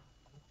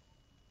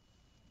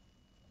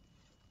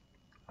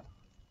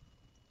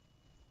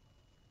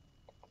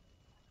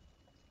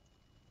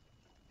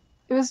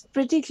 It was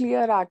pretty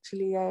clear,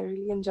 actually. I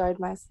really enjoyed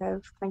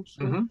myself. Thank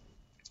you. Mm-hmm.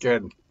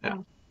 Good. Yeah.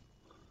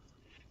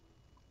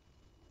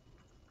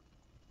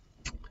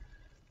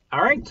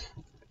 All right.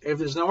 If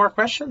there's no more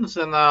questions,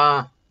 then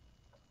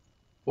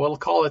we'll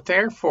call it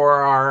there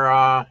for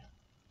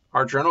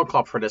our journal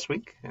club for this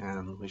week,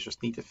 and we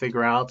just need to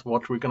figure out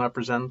what we're gonna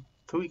present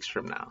 2 weeks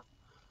from now.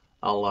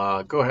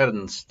 I'll go ahead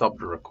and stop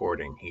the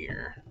recording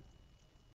here.